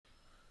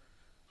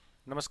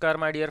Namaskar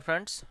my dear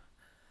friends.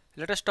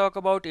 Let us talk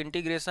about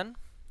integration.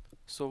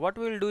 So what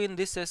we will do in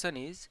this session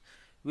is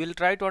we will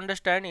try to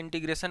understand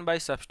integration by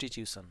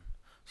substitution.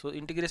 So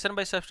integration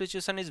by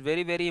substitution is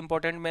very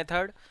important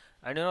method,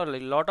 and a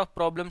lot of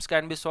problems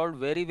can be solved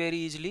very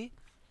easily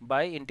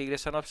by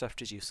integration of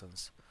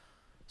substitutions.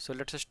 So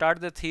let's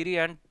start the theory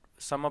and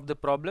some of the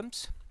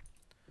problems.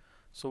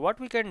 So what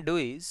we can do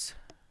is,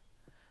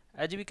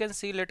 as we can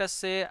see, let us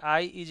say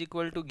I is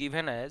equal to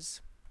given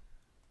as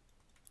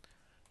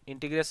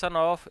integration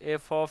of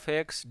f of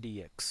x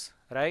dx,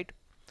 right?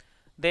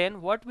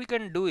 Then what we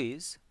can do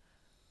is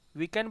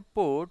we can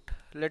put,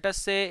 let us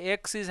say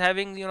x is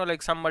having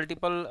like some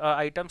multiple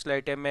items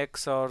like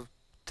mx or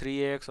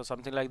 3x or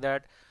something like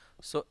that.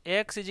 So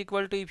x is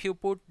equal to, if you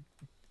put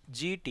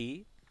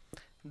gt,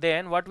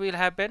 then what will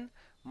happen,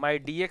 my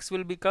dx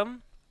will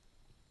become,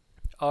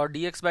 or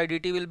dx by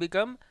dt will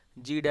become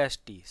g dash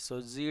t. So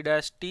g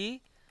dash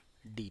t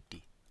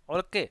dt.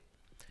 Okay,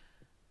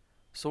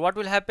 so what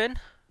will happen,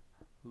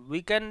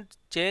 we can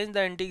change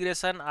the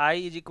integration I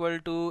is equal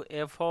to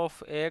f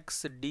of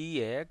x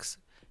dx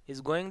is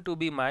going to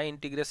be my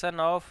integration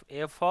of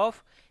f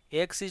of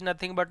x is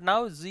nothing but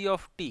now g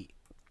of t,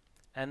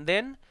 and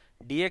then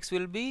dx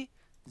will be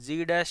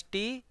g dash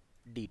t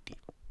dt.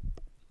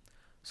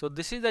 So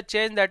this is the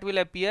change that will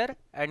appear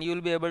and you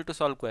will be able to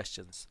solve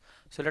questions.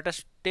 So let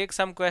us take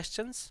some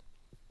questions.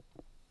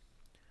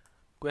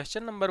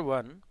 Question number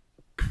 1,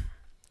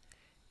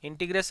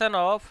 integration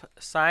of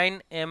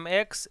sine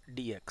mx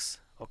dx.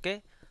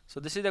 Okay, so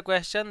this is the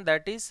question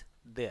that is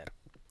there.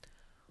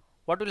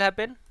 What will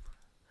happen,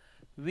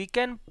 we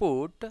can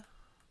put,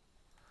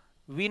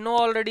 we know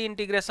already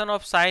integration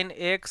of sine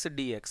x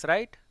dx,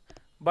 right?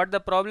 But the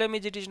problem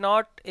is it is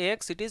not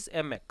x, it is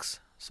mx.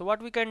 So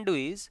what we can do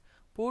is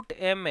put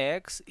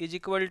mx is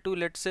equal to,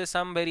 let's say,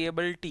 some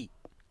variable t.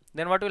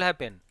 Then what will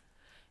happen,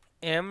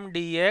 m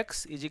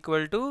dx is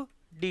equal to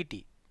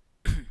dt.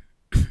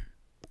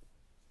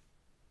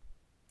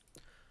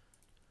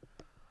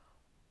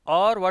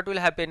 Or what will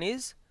happen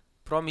is,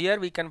 from here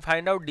we can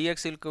find out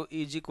dx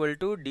is equal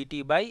to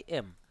dt by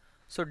m.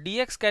 So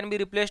dx can be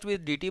replaced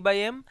with dt by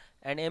m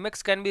and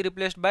mx can be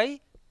replaced by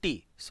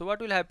t. So what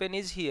will happen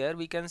is, here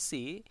we can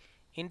see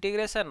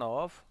integration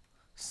of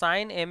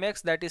sine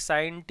mx, that is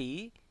sine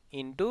t,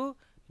 into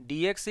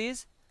dx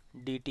is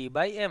dt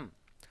by m.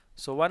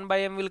 So 1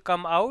 by m will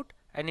come out,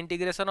 and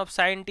integration of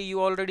sine t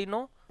you already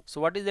know. So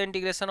what is the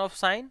integration of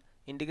sine?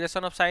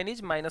 Integration of sine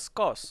is minus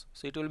cos.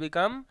 So it will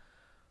become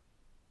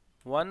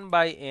 1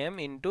 by m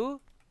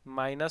into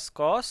minus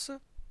cos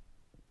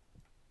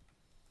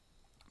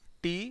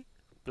t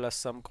plus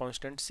some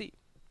constant c.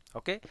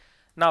 Okay,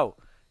 now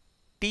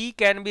t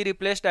can be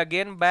replaced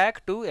again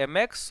back to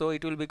mx, so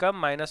it will become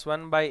minus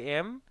 1 by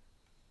m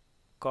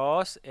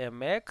cos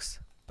mx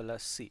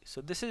plus c.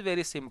 So this is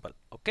very simple.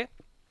 Okay,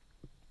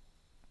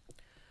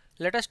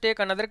 let us take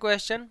another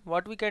question.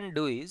 What we can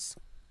do is,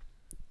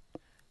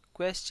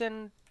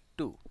 question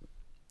 2,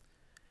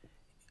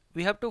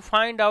 we have to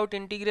find out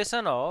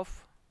integration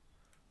of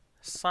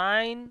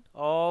sine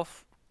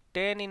of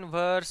tan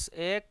inverse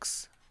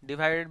x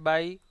divided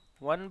by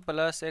 1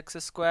 plus x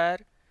square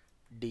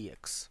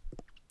dx.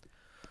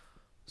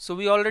 So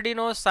we already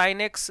know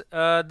sine x,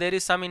 there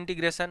is some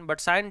integration,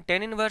 but sine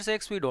tan inverse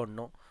x we don't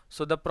know.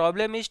 So the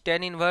problem is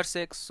tan inverse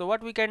x. So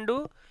what we can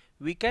do,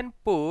 we can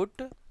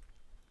put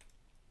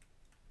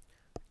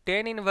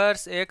tan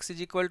inverse x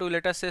is equal to,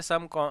 let us say,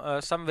 some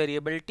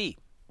variable t.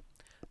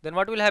 Then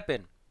what will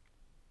happen,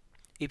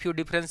 if you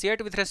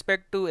differentiate with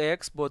respect to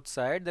x both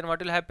sides, then what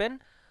will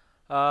happen,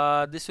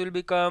 this will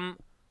become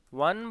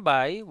 1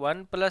 by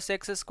 1 plus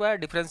x square.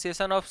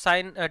 Differentiation of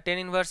sine tan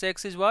inverse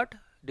x is what?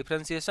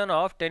 Differentiation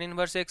of tan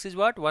inverse x is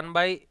what? 1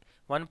 by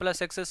 1 plus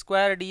x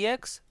square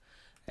dx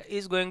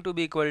is going to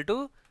be equal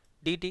to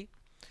dt.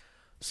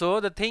 So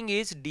the thing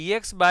is,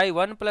 dx by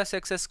 1 plus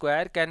x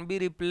square can be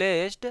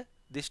replaced,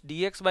 this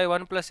dx by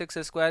 1 plus x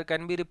square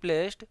can be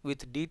replaced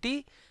with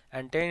dt,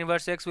 and tan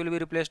inverse x will be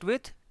replaced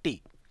with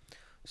t.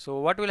 So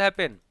what will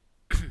happen,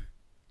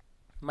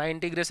 my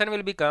integration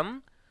will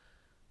become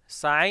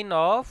sine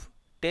of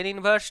tan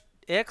inverse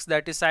x,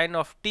 that is sine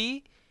of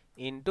t,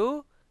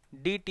 into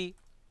dt,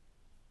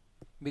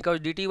 because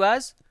dt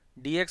was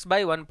dx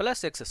by 1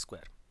 plus x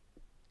square.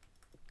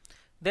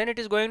 Then it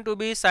is going to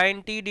be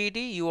sine t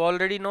dt. You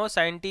already know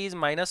sine t is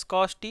minus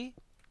cos t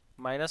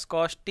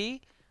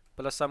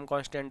plus some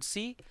constant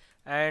c,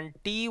 and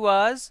t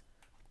was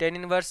tan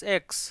inverse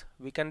x.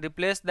 We can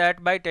replace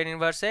that by tan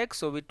inverse x.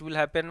 So it will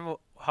happen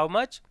how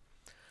much,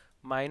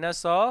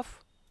 minus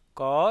of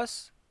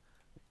cos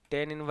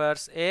tan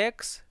inverse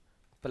x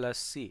plus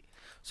c.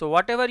 So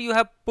whatever you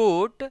have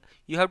put,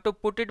 you have to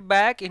put it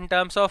back in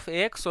terms of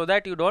x so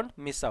that you don't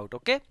miss out.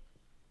 Okay,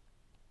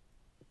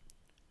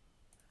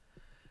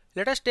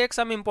 let us take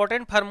some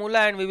important formula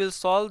and we will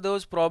solve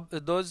those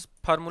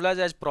formulas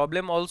as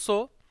problem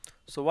also.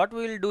 So what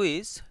we will do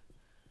is,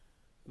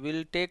 we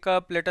will take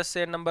up, let us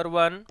say, number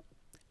 1,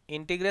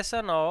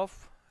 integration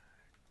of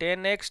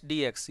 10x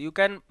dx. You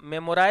can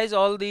memorize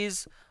all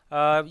these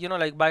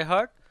like by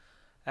heart.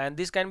 and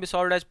this can be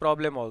solved as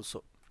problem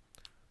also.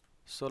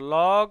 So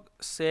log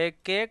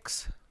sec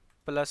x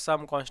plus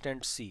some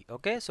constant c.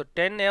 Okay, so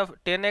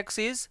 10x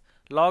is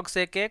log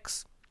sec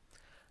x.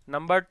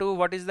 Number 2,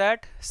 what is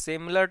that?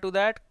 Similar to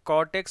that,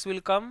 cot x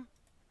will come.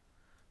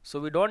 So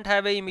we don't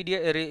have a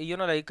immediate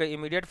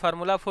immediate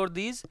formula for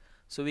these,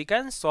 so we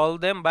can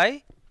solve them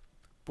by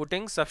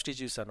putting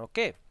substitution.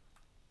 Okay,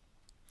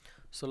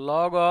 so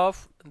log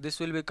of this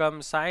will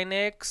become sin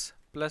x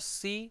plus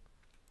c.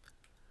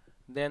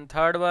 Then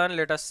third one,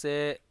 let us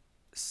say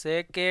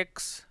sec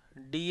x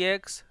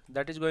dx,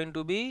 that is going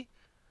to be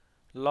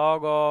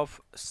log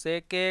of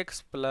sec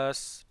x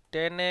plus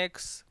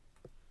 10x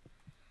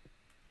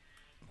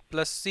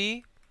plus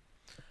c.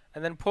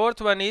 And then fourth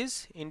one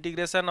is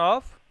integration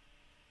of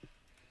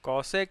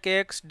cosec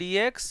x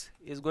dx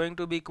is going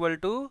to be equal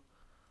to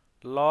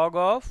log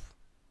of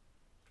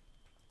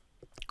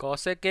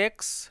cosec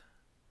x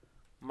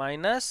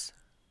minus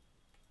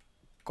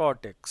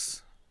cot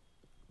x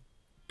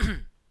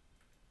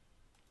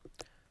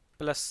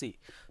plus c.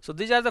 So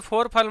these are the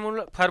four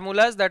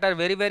formulas that are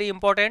very, very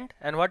important,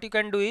 and what you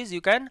can do is you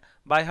can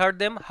by heart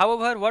them.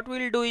 However, what we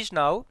will do is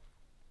now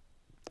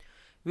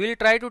we will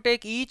try to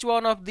take each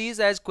one of these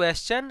as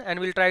question and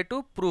we will try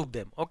to prove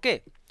them.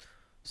 Okay,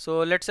 so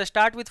let's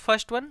start with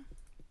first one.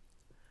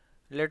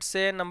 Let's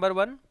say number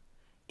 1,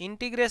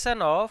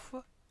 integration of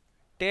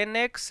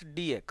 10x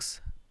dx.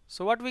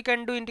 So what we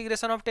can do,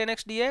 integration of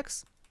 10x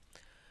dx,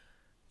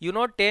 you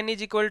know 10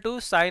 is equal to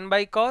sin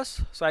by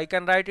cos, so I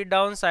can write it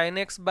down sin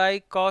x by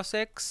cos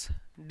x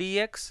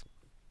dx.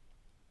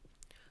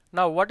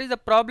 Now what is the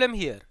problem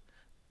here?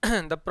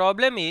 The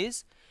problem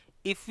is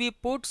if we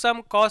put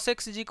some cos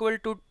x is equal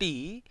to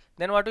t,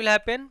 then what will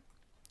happen?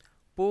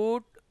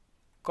 Put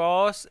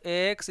cos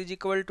x is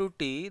equal to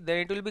t, then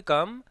it will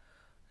become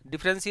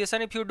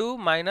differentiation if you do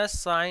minus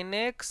sin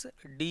x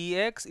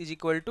dx is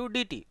equal to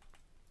dt.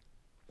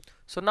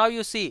 So now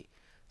you see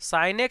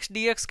sin x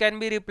dx can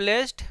be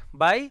replaced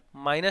by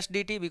minus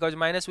dt because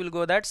minus will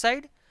go that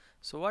side.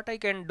 So what I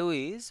can do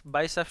is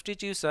by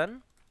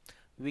substitution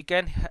we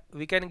can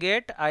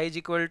get I is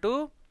equal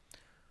to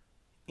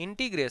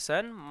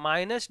integration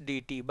minus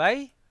dt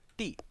by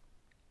t.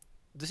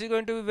 This is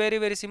going to be very,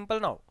 very simple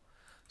now.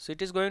 So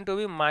it is going to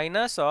be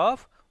minus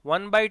of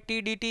 1 by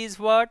t dt is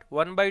what?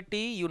 1 by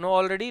t, you know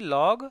already,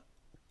 log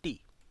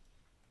t,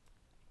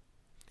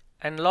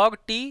 and log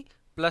t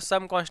plus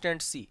some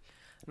constant c.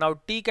 Now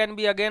t can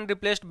be again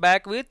replaced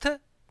back with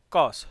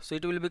cos, so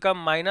it will become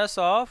minus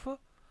of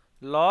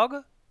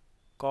log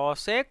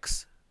cos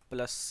x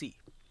plus c.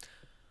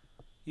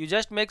 You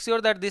just make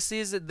sure that this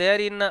is there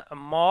in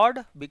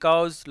mod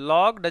because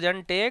log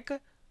doesn't take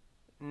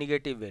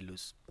negative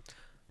values.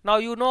 Now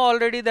you know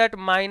already that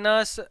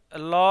minus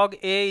log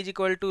a is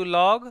equal to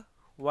log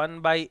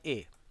 1 by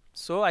a.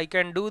 So I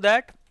can do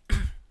that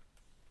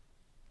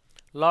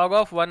log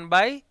of 1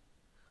 by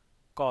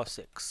cos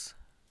x,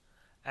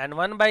 and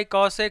 1 by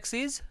cos x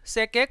is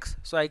sec x,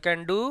 so I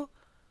can do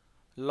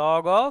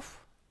log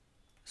of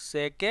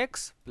sec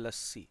x plus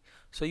c.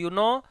 So you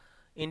know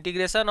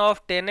integration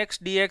of 10x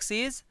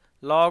dx is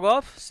log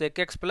of sec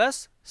x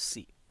plus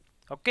c.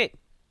 Okay,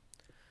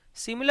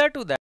 similar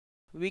to that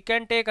we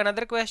can take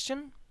another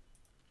question.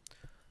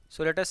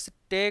 So let us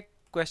take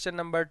question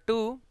number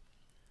 2,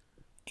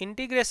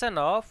 integration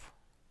of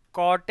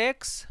cot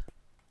x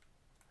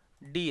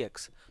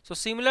dx. So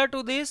similar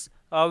to this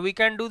we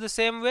can do the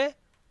same way.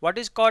 What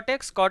is cot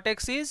x? Cot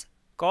x is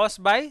cos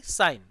by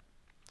sin,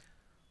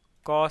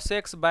 cos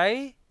x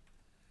by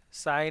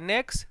sin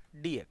x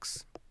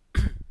dx.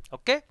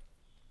 Okay,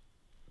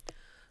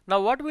 now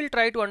what we'll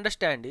try to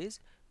understand is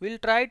we'll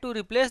try to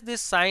replace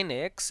this sin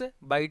x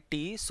by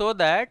t so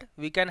that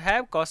we can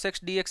have cos x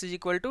dx is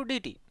equal to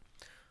dt.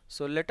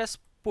 So let us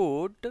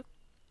put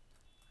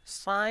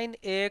sin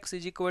x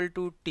is equal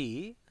to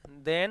t,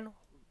 then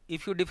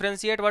if you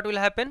differentiate, what will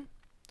happen?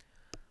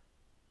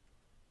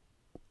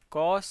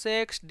 Cos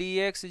x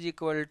dx is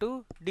equal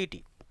to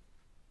dt.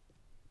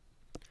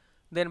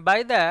 Then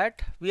by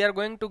that we are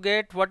going to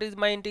get, what is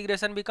my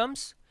integration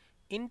becomes?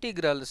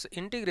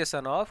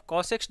 Integration of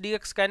cos x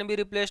dx can be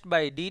replaced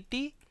by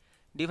dt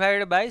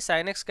divided by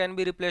sin x can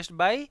be replaced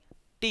by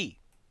t.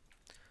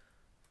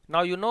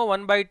 Now you know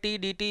 1 by t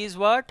dt is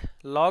what?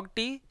 Log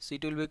t, so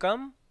it will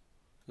become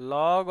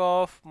log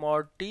of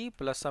mod t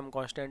plus some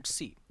constant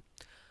c.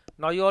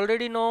 Now you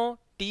already know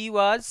t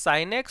was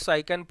sin x, so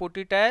I can put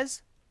it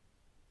as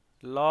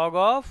log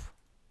of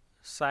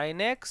sin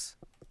x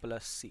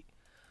plus c.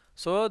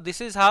 So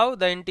this is how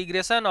the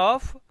integration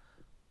of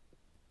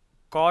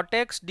cot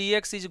x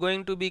dx is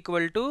going to be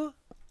equal to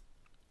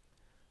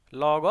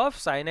log of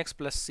sin x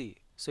plus c.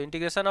 So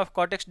integration of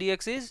cot x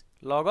dx is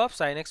log of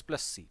sin x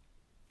plus c.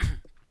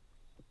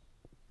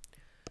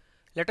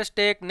 Let us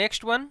take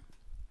next one.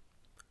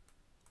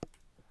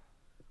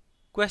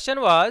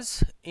 Question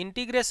was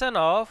integration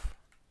of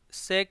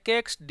sec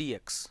x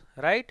dx,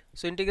 right?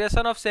 So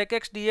integration of sec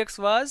x dx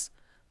was,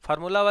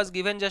 formula was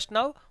given just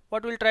now.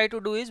 What we'll try to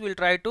do is we'll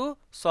try to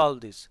solve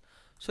this.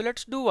 So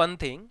let's do one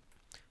thing.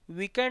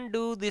 We can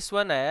do this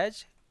one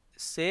as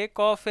sec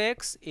of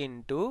x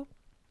into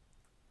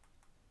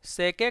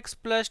sec x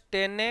plus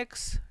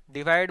 10x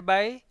divided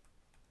by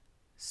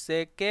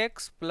sec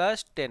x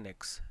plus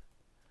 10x.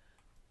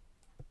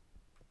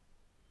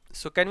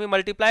 So can we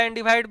multiply and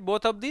divide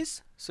both of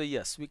these? So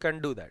yes, we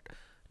can do that.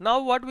 Now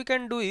what we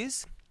can do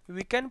is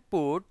we can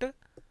put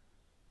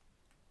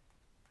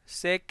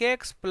sec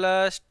x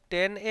plus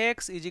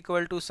 10x is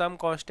equal to some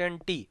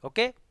constant t,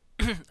 okay,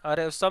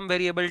 or some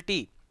variable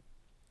t.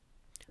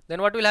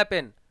 Then what will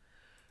happen?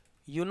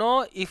 You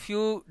know, if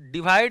you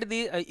divide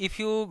the if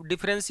you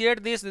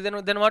differentiate this,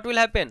 then what will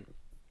happen?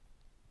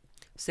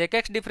 Sec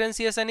x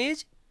differentiation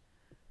is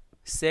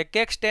sec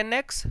x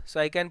 10x, so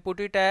I can put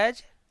it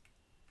as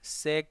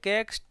sec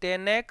x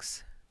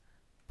 10x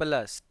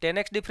plus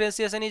 10x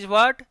differentiation is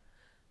what?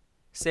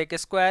 Sec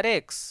square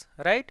x,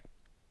 right?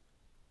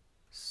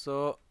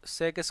 So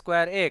sec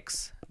square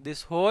x,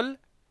 this whole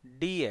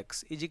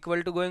dx is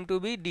equal to going to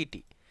be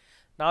dt.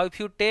 Now if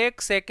you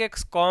take sec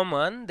x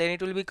common, then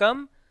it will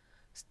become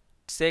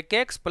sec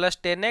x plus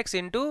 10x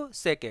into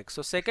sec x.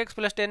 So sec x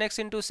plus 10x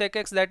into sec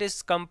x, that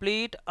is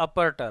complete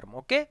upper term,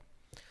 okay.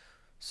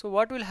 So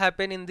what will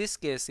happen in this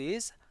case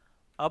is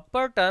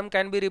upper term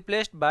can be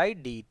replaced by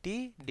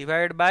dt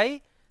divided by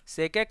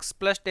sec x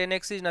plus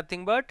 10x is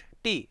nothing but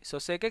t. So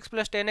sec x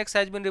plus 10x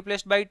has been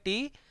replaced by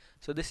t.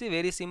 So this is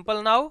very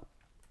simple now.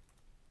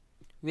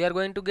 We are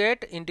going to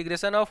get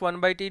integration of 1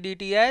 by t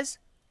dt as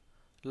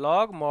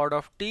log mod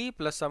of t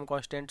plus some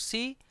constant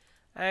c,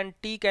 and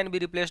t can be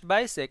replaced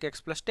by sec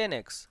x plus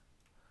 10x.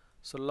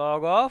 So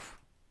log of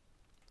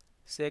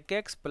sec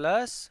x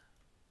plus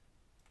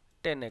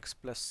 10x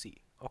plus c,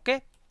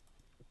 okay.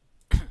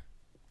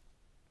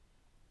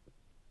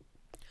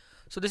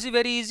 So this is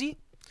very easy.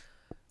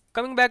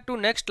 Coming back to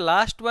next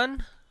last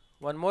one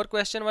more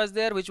question was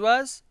there, which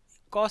was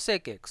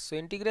cosec x. So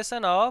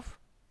integration of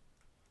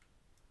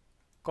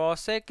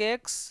cosec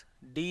x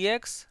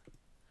dx.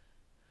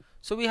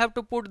 So we have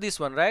to put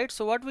this one, right?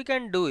 So what we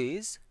can do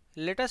is,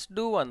 let us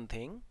do one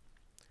thing.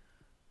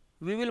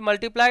 We will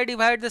multiply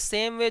divide the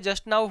same way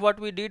just now what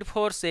we did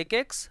for sec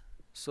x.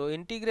 So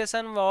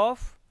integration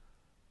of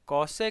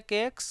cosec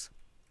x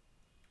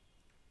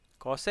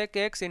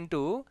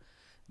into,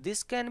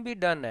 this can be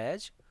done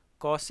as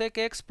cosec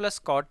x plus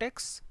cot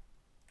x,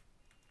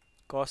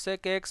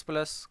 cosec x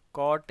plus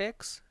cot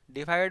x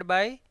divided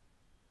by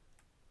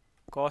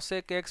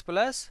cosec x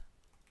plus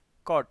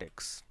cot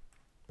x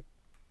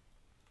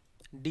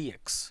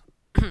dx.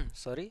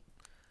 Sorry,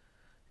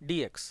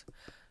 dx.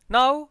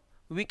 Now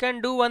we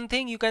can do one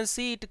thing. You can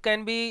see it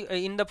can be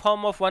in the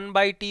form of 1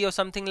 by t or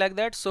something like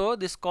that. So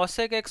this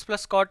cosec x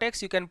plus cot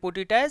x, you can put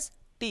it as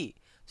t.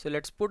 So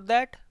let's put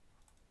that.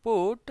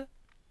 Put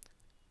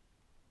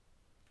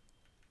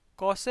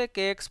cosec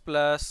x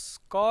plus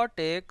cot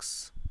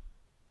x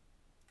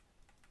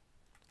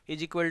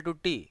is equal to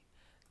t.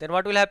 Then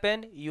what will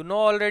happen? You know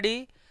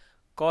already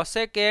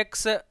cosec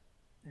x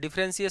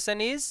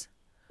differentiation is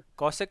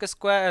cosec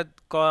square,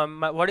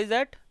 what is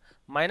that?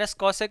 Minus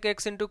cosec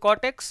x into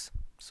cot x.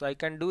 So I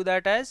can do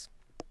that as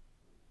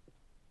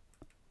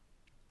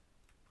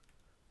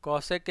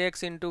cosec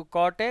x into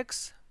cot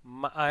x,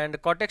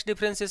 and cot x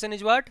differentiation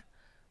is what?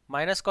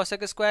 Minus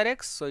cosec square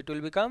x. So it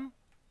will become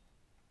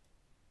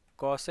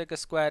cosec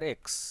square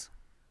x,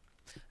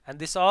 and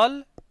this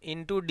all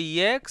into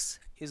dx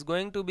is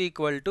going to be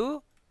equal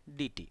to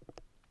dt.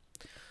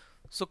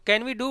 So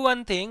can we do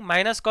one thing?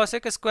 Minus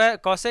cosec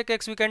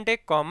x we can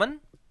take common.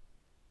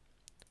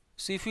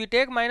 So if we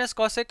take minus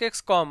cosec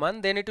x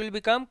common, then it will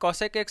become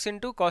cosec x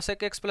into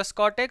cosec x plus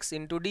cot x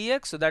into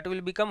dx. So that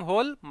will become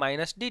whole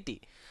minus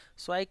dt.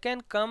 So I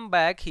can come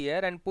back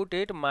here and put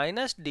it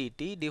minus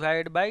dt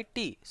divided by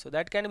t. So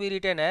that can be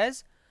written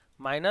as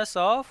minus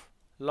of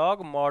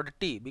log mod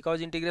t, because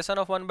integration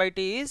of 1 by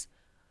t is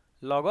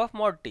log of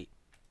mod t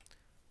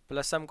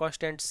plus some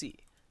constant c,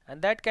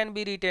 and that can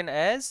be written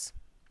as,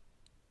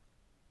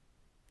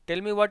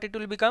 tell me what it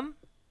will become.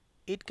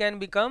 It can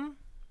become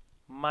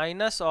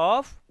minus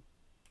of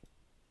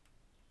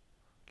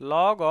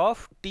log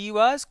of t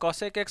was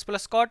cosec x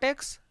plus cot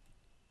x,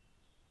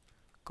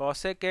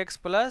 cosec x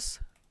plus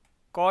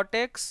cot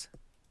x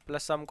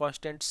plus some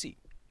constant c.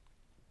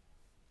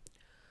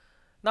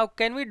 Now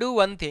can we do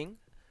one thing?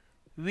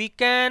 We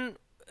can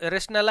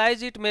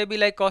rationalize it maybe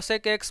like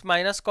cosec x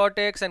minus cot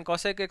x and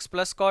cosec x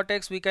plus cot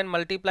x. We can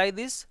multiply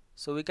this.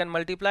 So we can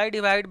multiply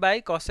divide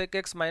by cosec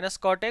x minus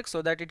cot x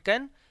so that it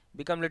can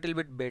become little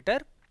bit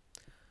better.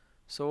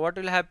 So what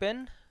will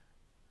happen?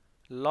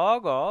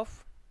 Log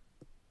of,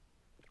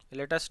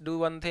 let us do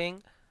one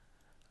thing.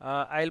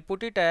 I'll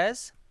put it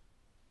as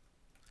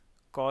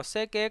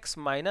cosec x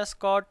minus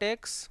cot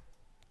x.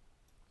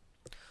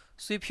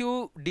 So if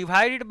you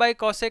divide it by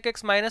cosec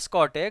x minus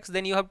cot x,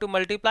 then you have to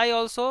multiply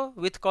also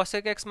with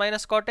cosec x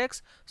minus cot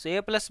x. So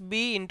a plus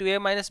b into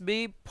a minus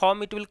b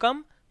form it will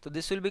come. So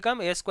this will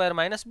become a square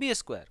minus b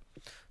square.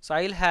 So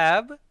I'll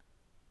have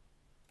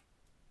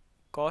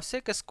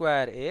cosec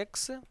square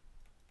x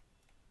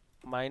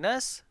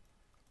minus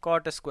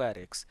cot square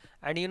x,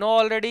 and you know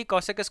already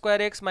cosec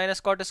square x minus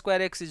cot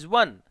square x is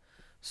 1.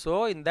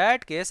 So in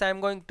that case I am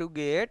going to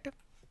get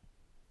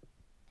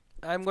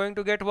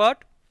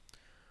what?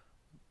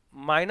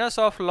 Minus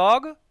of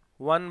log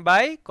 1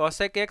 by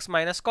cosec x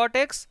minus cot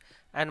x,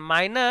 and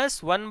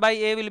minus 1 by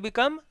a will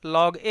become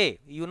log a.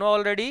 You know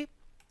already.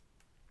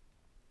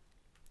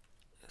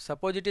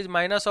 Suppose it is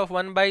minus of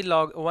 1 by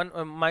log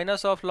 1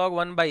 minus of log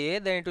 1 by a,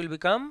 then it will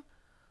become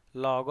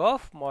log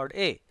of mod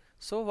a.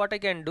 So what I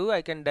can do,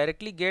 I can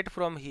directly get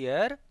from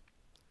here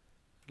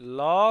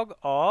log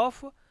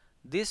of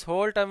this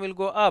whole term will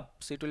go up,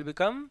 so it will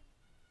become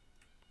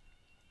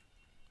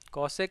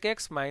cosec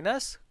x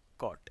minus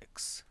cot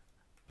x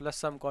plus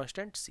some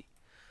constant c.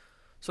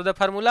 So the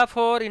formula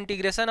for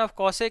integration of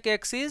cosec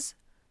x is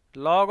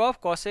log of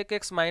cosec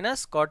x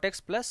minus cot x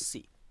plus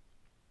c.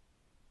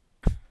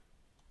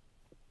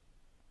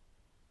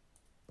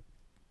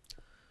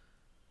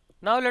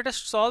 Now let us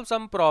solve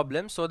some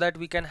problems so that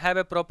we can have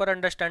a proper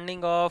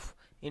understanding of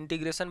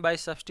integration by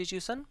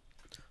substitution.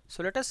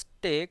 So let us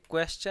take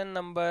question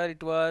number,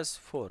 it was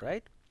 4,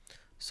 right?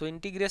 So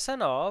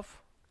integration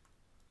of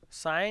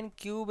sin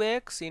cube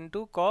x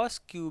into cos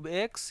cube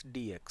x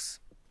dx.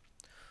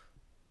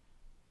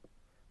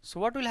 So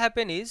what will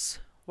happen is,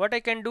 what I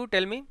can do,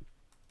 tell me?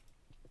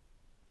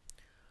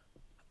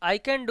 I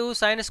can do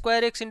sin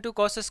square x into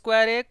cos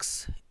square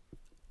x.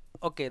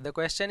 Okay, the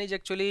question is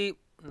actually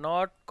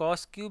not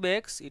cos cube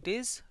x, it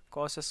is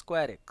cos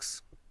square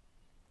x.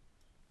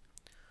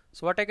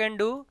 So what I can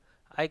do?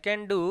 I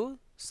can do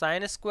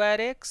sin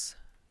square x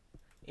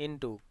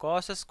into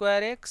cos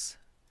square x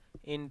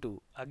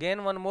into,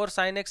 again one more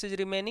sin x is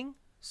remaining,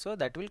 so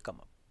that will come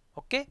up.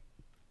 Okay.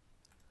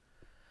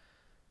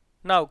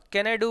 Now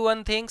can I do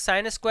one thing?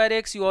 Sin square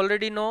x, you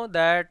already know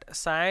that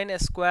sin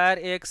square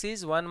x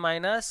is 1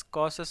 minus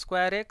cos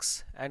square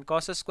x, and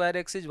cos square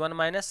x is 1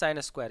 minus sin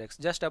square x,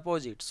 just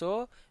opposite.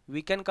 So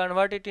we can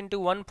convert it into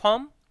one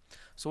form.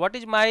 So what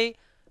is my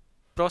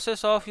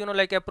process of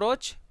like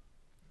approach?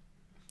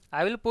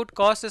 I will put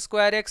cos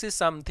square x is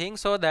something,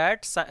 so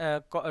that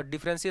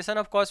differentiation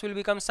of cos will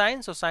become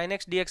sin, so sin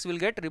x dx will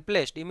get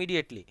replaced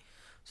immediately.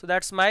 So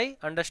that's my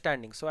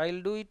understanding. So I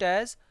will do it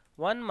as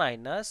 1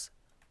 minus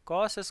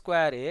cos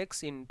square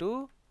x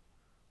into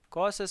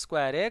cos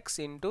square x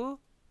into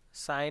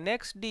sin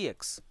x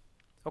dx.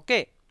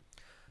 Okay.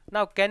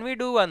 Now can we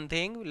do one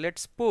thing?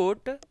 Let's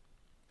put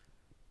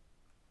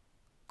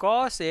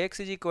cos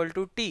x is equal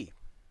to t.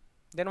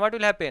 Then what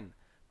will happen?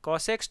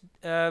 Cos x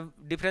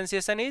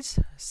differentiation is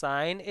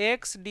sin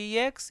x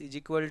dx is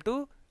equal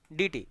to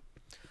dt.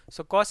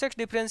 So cos x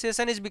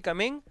differentiation is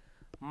becoming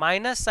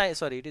minus sin,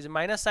 sorry, it is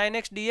minus sin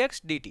x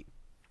dx dt.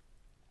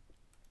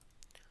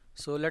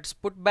 So let's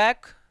put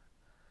back.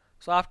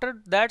 So after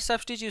that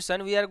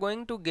substitution, we are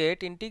going to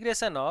get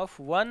integration of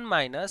 1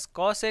 minus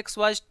cos x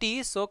was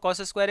t, so cos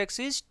square x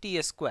is t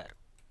square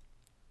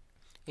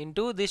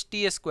into this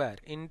t square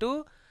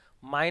into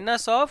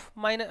minus of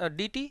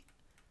dt.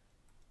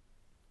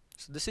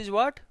 So this is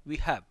what we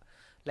have,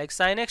 like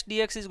sin x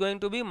dx is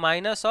going to be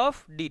minus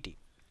of dt.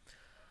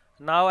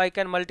 Now I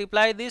can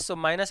multiply this, so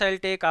minus I will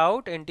take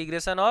out,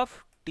 integration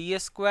of t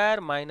square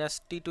minus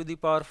t to the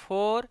power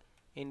 4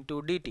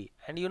 into dt,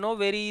 and you know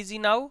very easy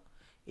now,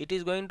 it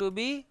is going to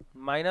be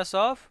minus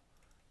of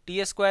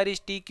t square is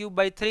t cube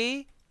by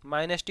 3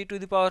 minus t to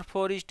the power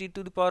 4 is t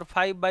to the power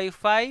 5 by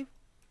 5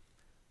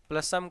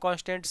 plus some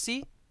constant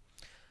c,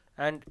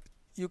 and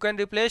you can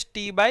replace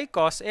t by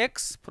cos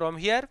x from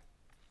here.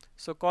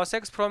 So cos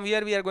x from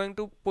here we are going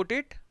to put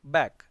it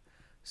back,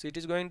 so it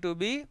is going to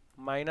be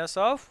minus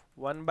of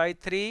 1 by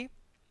 3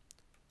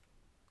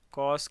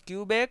 cos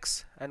cube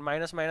x and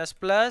minus minus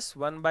plus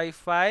 1 by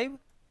 5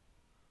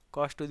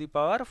 cos to the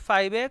power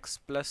 5x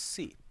plus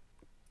c.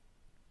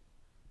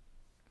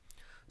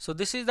 So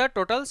this is the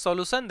total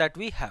solution that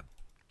we have.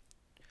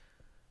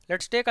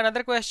 Let's take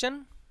another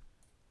question.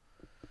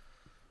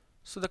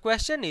 So the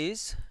question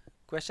is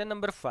question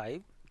number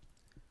 5,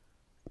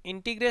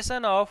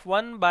 integration of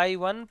 1 by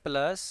 1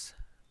 plus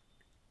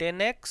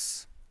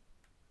 10x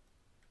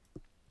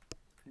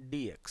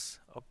dx.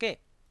 Okay,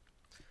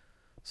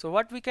 so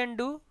what we can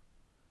do,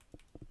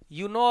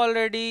 you know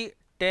already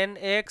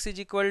 10x is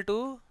equal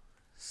to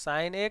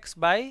sin x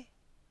by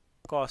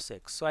cos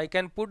x, so I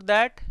can put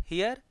that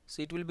here,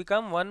 so it will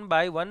become 1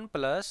 by 1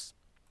 plus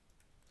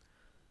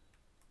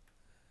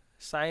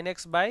sin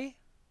x by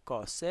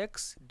cos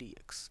x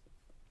dx.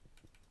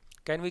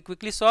 Can we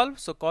quickly solve?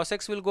 So cos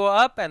x will go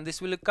up and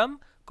this will come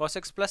cos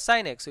x plus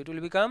sin x, so it will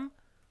become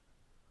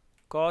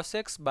cos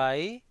x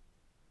by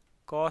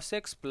cos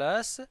x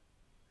plus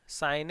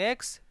sin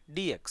x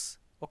dx.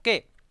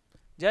 Okay,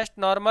 just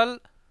normal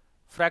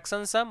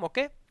fraction sum.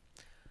 Okay,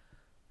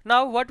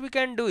 now what we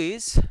can do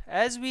is,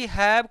 as we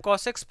have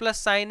cos x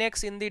plus sin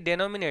x in the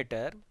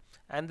denominator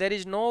and there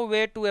is no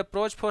way to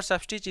approach for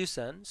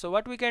substitution, so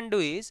what we can do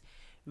is,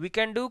 we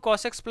can do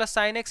cos x plus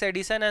sin x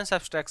addition and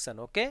subtraction.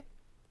 Okay,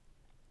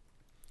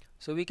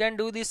 so we can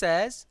do this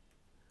as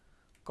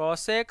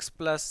cos x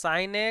plus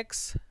sin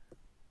x,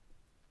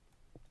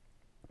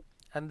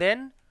 and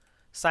then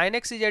sin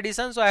x is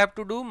addition, so I have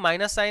to do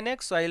minus sin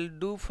x, so I will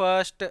do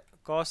first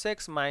cos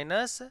x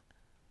minus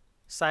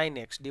sin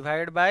x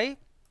divided by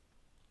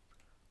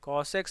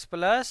cos x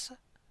plus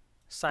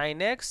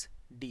sin x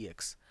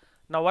dx.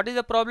 Now what is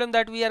the problem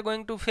that we are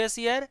going to face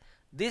here?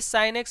 This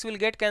sin x will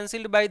get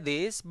cancelled by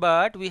this,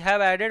 but we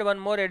have added one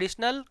more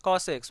additional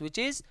cos x, which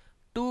is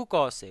 2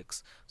 cos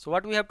x. So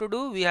what we have to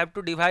do? We have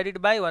to divide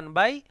it by 1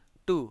 by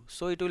 2.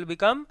 So it will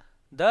become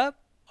the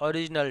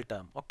original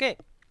term. Okay.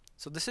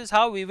 So this is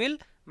how we will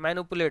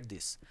manipulate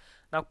this.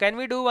 Now can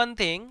we do one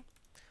thing?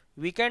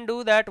 We can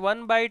do that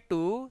 1 by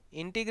 2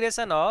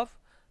 integration of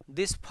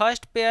this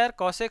first pair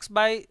cos x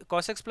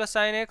plus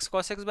sin x,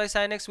 cos x by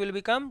sin x will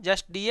become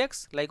just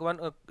dx, like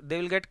they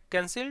will get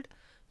cancelled,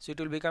 so it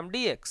will become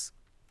dx,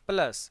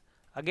 plus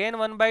again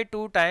 1 by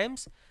 2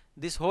 times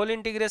this whole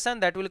integration,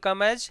 that will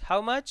come as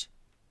how much?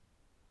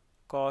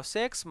 Cos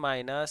x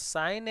minus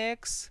sin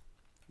x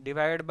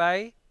divided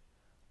by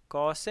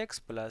cos x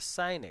plus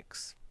sin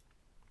x.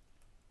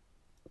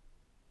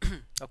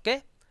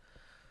 Okay.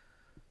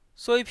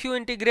 So if you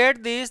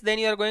integrate this, then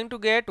you are going to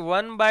get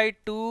 1 by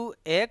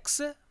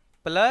 2x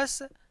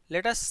plus,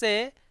 let us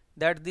say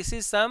that this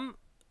is some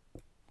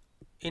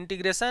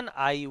integration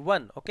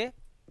I1. Okay.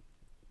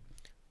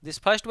 This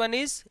first one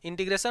is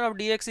integration of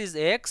dx is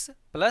x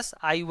plus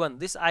I1.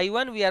 This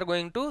I1 we are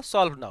going to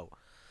solve now.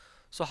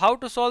 So how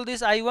to solve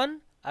this I1?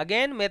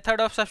 Again, method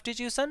of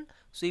substitution.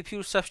 So if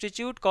you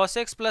substitute cos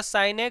x plus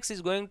sin x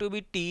is going to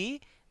be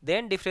t,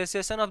 then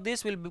differentiation of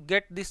this will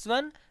get this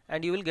one,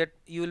 and you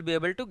will be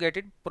able to get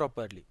it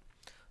properly.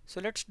 So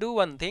let's do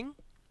one thing.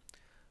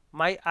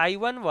 My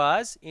I1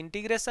 was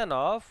integration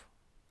of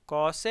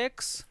cos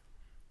x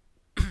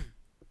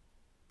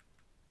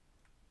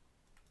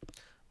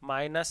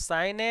minus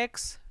sin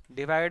x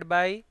divided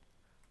by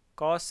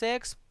cos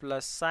x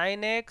plus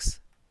sin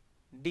x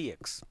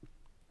dx.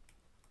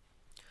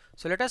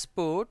 So let us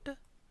put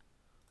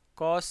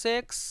cos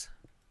x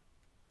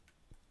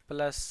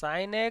plus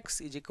sin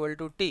x is equal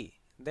to t.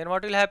 Then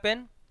what will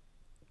happen?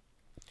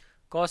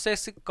 Cos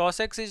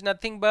x is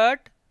nothing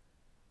but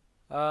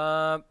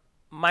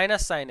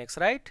minus sin x,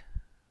 right?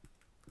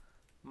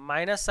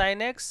 Minus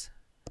sin x,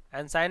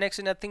 and sin x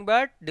is nothing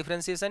but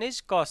differentiation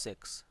is cos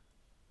x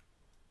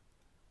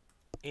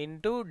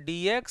into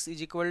dx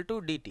is equal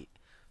to dt.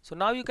 So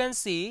now you can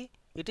see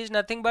it is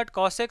nothing but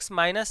cos x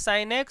minus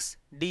sin x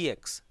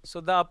dx.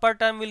 So the upper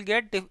term will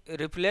get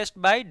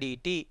replaced by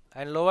dt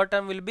and lower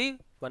term will be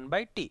 1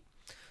 by t.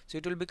 So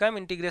it will become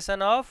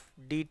integration of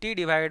dt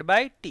divided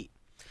by t.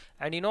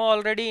 And you know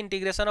already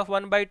integration of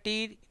 1 by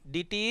t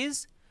dt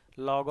is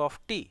log of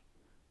t.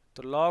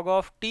 So log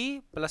of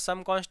t plus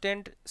some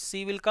constant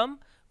c will come.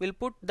 We'll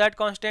put that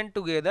constant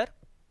together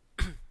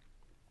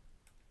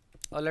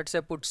or let's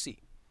say put c.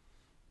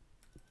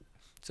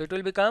 So it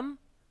will become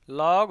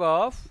log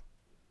of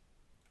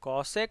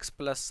cos x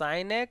plus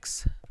sin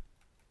x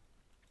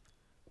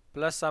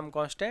plus some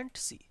constant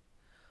c.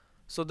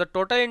 So the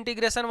total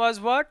integration was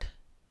what?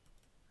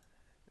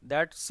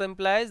 That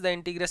implies the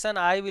integration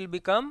I will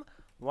become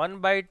 1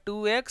 by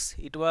 2x.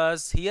 It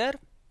was here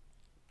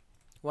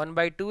 1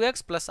 by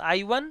 2x plus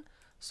I1.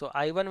 So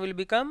I1 will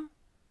become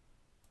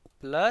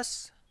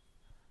plus,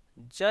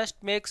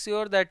 just make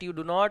sure that you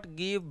do not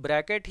give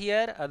bracket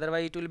here,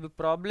 otherwise it will be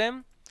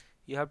problem.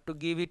 You have to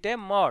give it a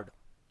mod.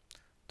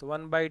 So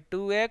 1 by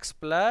 2x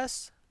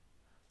plus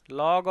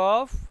log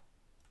of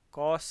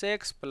cos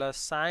x plus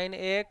sin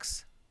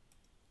x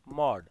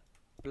mod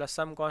plus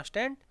some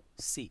constant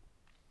c.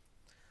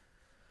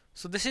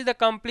 So this is the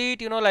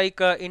complete,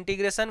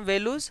 integration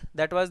values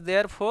that was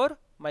there for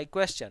my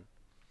question.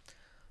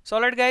 So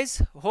alright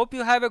guys, hope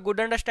you have a good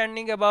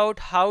understanding about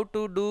how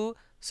to do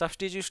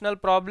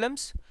substitutional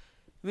problems.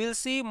 We'll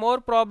see more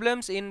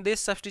problems in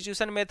this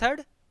substitution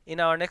method in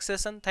our next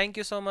session. Thank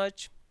you so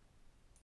much.